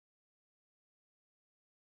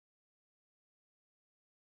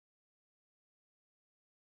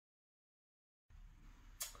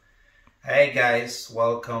Hey guys,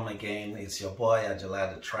 welcome again. It's your boy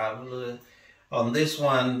Ajala The Traveller. On this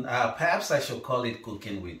one, perhaps I should call it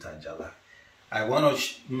Cooking with Ajala. I want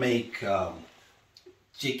to make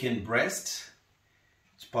chicken breast.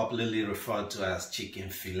 It's popularly referred to as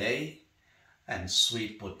chicken fillet and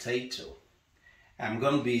sweet potato. I'm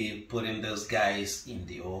going to be putting those guys in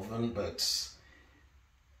the oven, but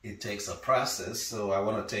it takes a process, so I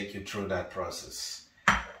want to take you through that process.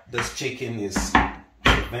 This chicken is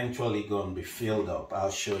eventually going to be filled up. I'll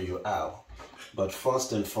show you how. But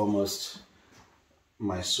first and foremost,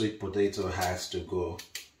 my sweet potato has to go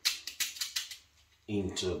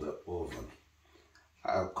into the oven.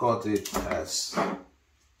 I'll cut it as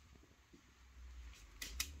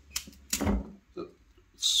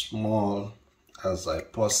small as I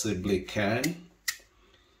possibly can.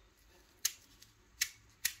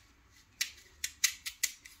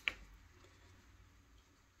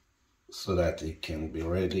 So that it can be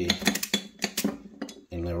ready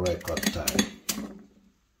in a record time.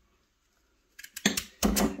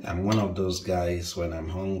 I'm one of those guys, when I'm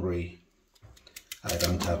hungry, I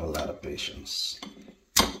don't have a lot of patience.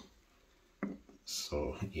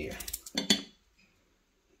 So yeah,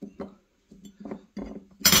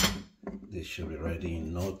 this should be ready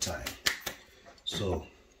in no time. So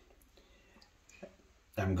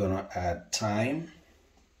I'm gonna add thyme.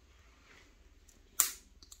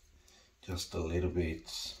 Just a little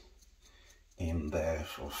bit in there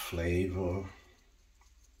for flavor.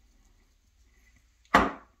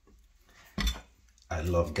 I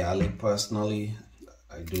love garlic personally.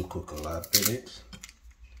 I do cook a lot with it.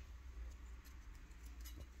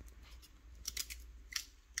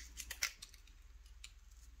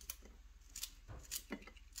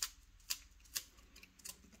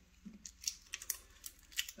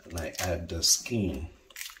 And I add the skin.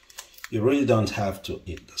 You really don't have to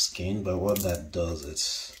eat the skin, but what that does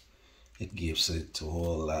is it gives it a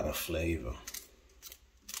whole lot of flavor.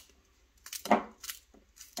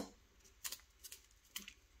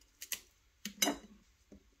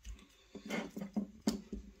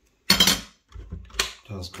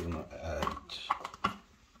 Just gonna add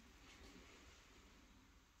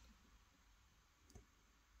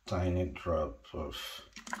tiny drop of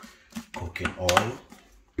cooking oil,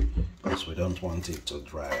 because we don't want it to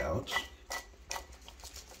dry out.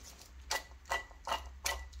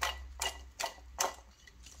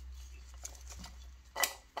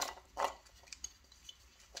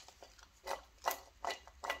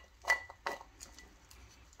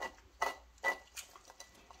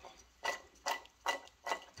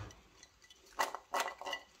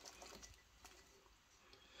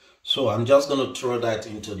 So I'm just going to throw that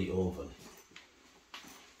into the oven.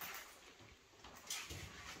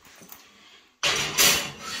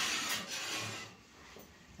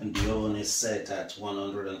 And the oven is set at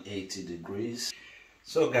 180 degrees.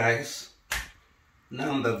 So guys,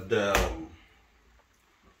 now that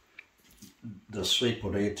the sweet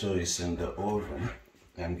potato is in the oven,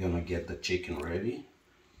 I'm going to get the chicken ready.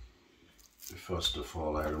 First of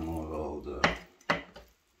all, I remove all the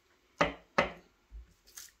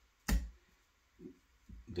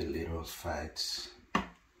little fats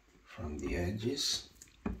from the edges.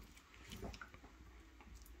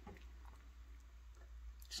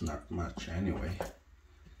 It's not much anyway,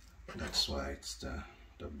 that's why it's the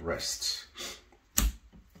breast.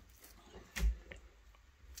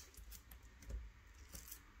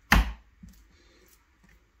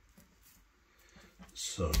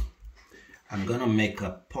 So I'm gonna make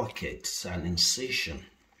a pocket, an incision,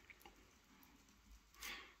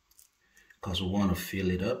 because we want to fill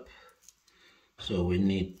it up. So we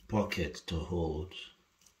need pocket to hold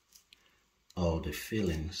all the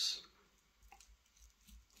fillings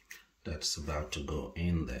that's about to go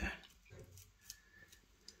in there.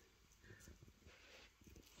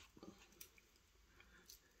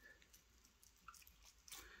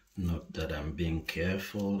 Note that I'm being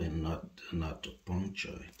careful and not to puncture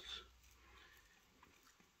it.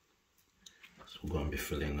 So we're going to be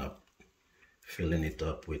filling it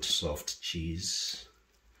up with soft cheese,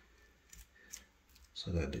 so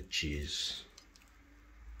that the cheese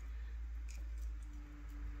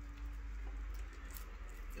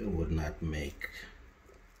would not make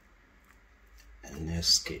an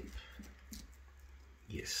escape.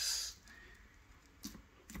 Yes.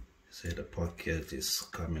 See, the pocket is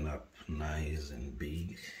coming up nice and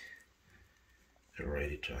big,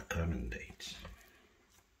 ready to accommodate.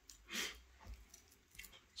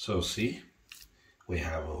 So see, we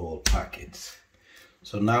have a whole pocket.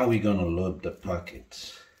 So now we're gonna load the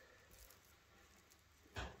pocket.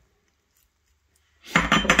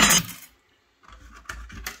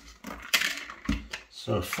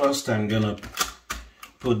 So first I'm gonna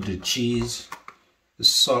put the cheese, the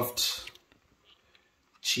soft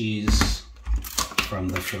cheese from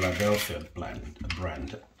the Philadelphia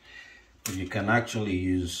brand. You can actually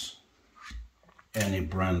use any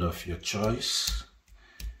brand of your choice.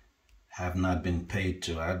 I have not been paid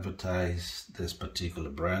to advertise this particular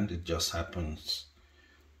brand. It just happens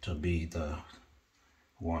to be the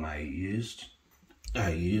one I use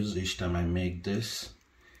each time I make this,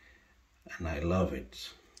 and I love it.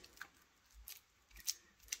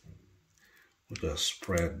 We'll just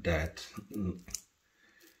spread that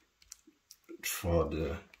for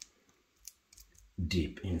the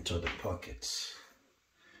dip into the pockets.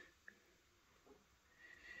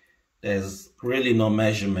 There's really no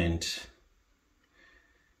measurement,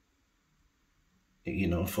 you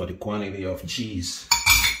know, for the quantity of cheese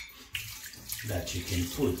that you can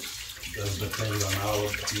put. Just depends on how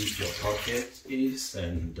deep your pocket is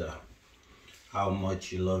and how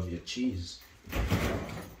much you love your cheese.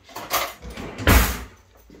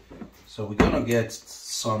 So we're gonna get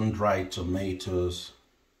sun-dried tomatoes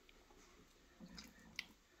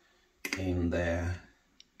in there.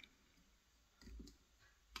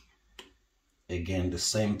 Again, the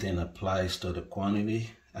same thing applies to the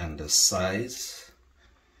quantity and the size.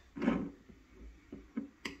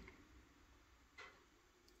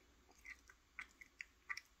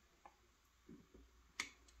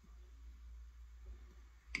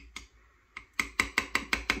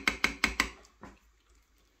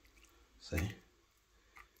 See,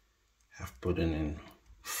 I've put in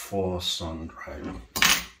 4 sun-dried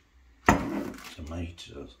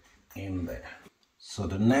tomatoes in there. So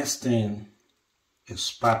the next thing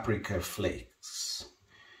is paprika flakes,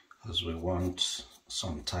 because we want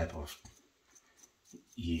some type of,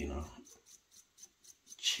 you know,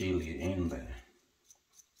 chili in there.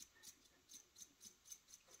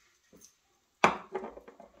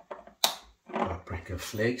 Paprika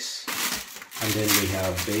flakes. And then we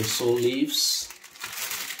have basil leaves.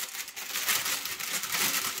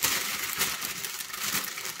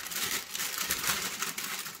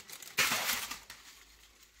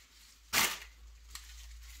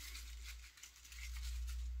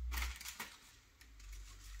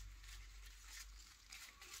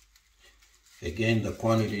 Again, the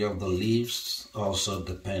quantity of the leaves also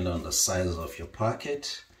depend on the size of your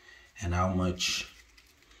pocket and how much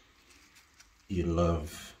you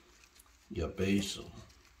love your basil.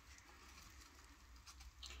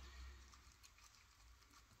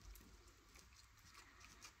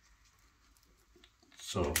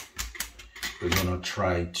 So we're gonna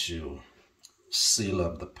try to seal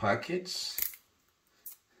up the pockets.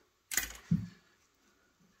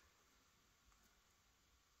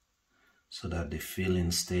 So that the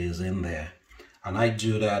filling stays in there. And I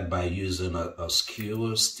do that by using a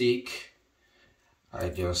skewer stick. I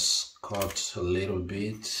just cut a little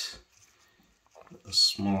bit, a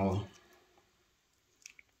small.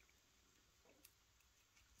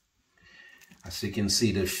 As you can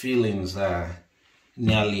see, the fillings are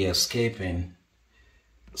nearly escaping.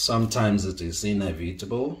 Sometimes it is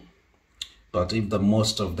inevitable, but if the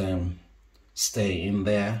most of them stay in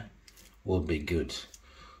there, will be good.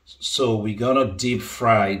 So we're gonna deep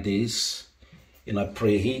fry this in a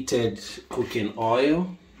preheated cooking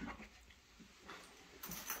oil.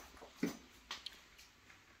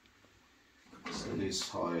 So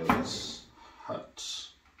this oil is hot.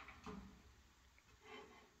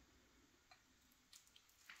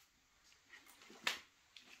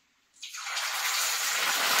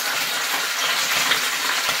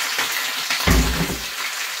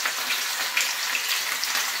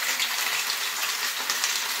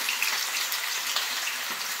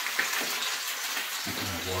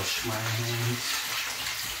 Wash my hands.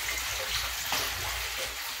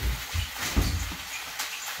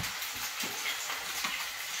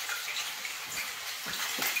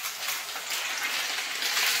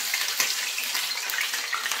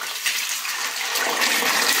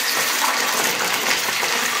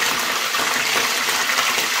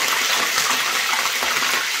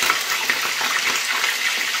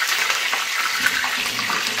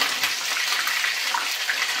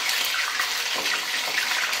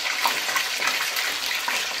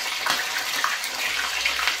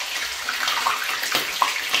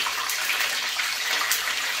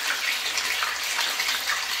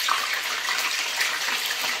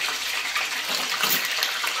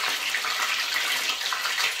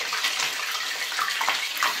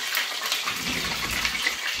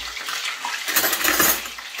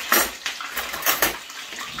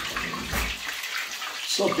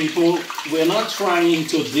 So people, we're not trying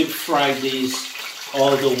to deep fry this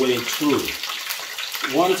all the way through.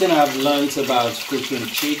 One thing I've learned about cooking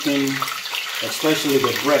chicken, especially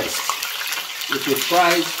the breast, if you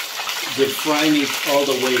try deep frying it all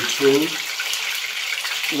the way through,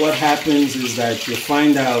 what happens is that you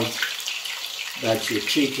find out that your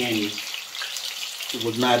chicken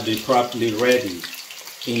would not be properly ready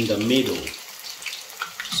in the middle.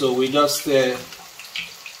 So we just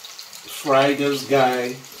fry this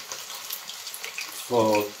guy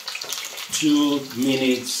for 2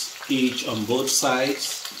 minutes each on both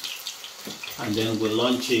sides, and then we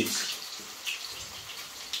launch it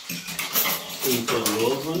into the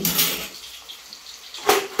oven.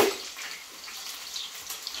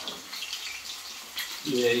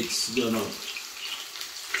 Yeah, it's gonna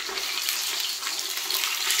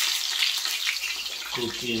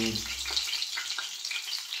cooking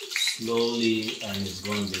slowly, and it's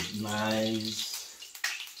going to be nice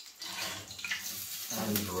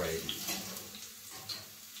and ready.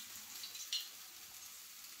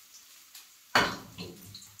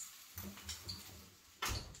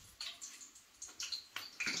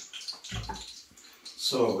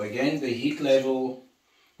 So again, the heat level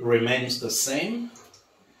remains the same,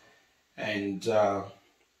 and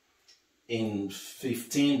in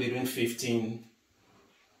between 15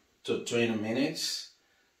 to 20 minutes,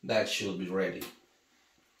 that should be ready.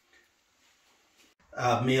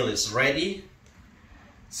 Our meal is ready.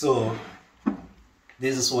 So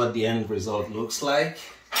this is what the end result looks like.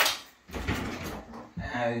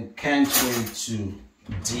 I can't wait to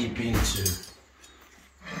dip into.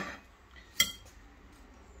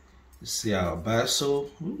 You see our basil.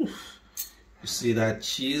 Oof. You see that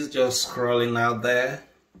cheese just crawling out there.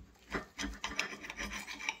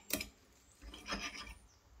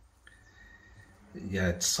 You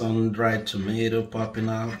got sun-dried tomato popping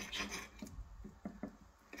out.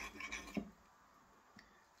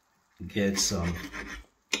 Get some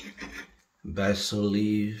basil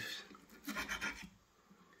leaf,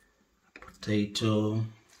 potato.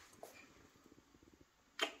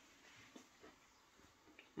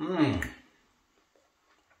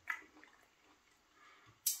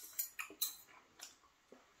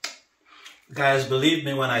 Guys, believe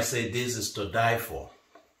me when I say this is to die for.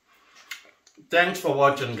 Thanks for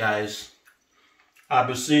watching, guys. I'll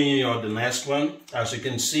be seeing you on the next one. As you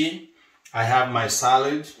can see, I have my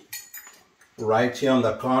salad right here on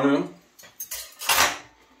the corner.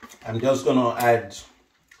 I'm just gonna add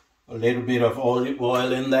a little bit of olive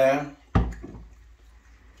oil in there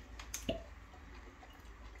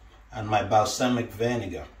and my balsamic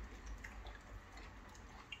vinegar.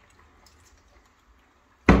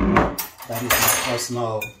 That is my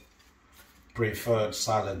personal preferred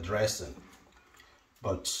salad dressing,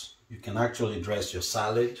 but you can actually dress your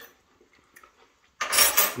salad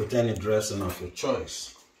with any dressing of your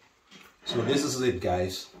choice. So this is it,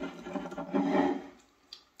 guys.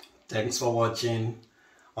 Thanks for watching.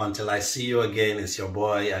 Until I see you again, it's your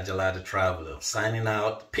boy Ajala The Traveller signing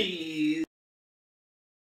out. Peace.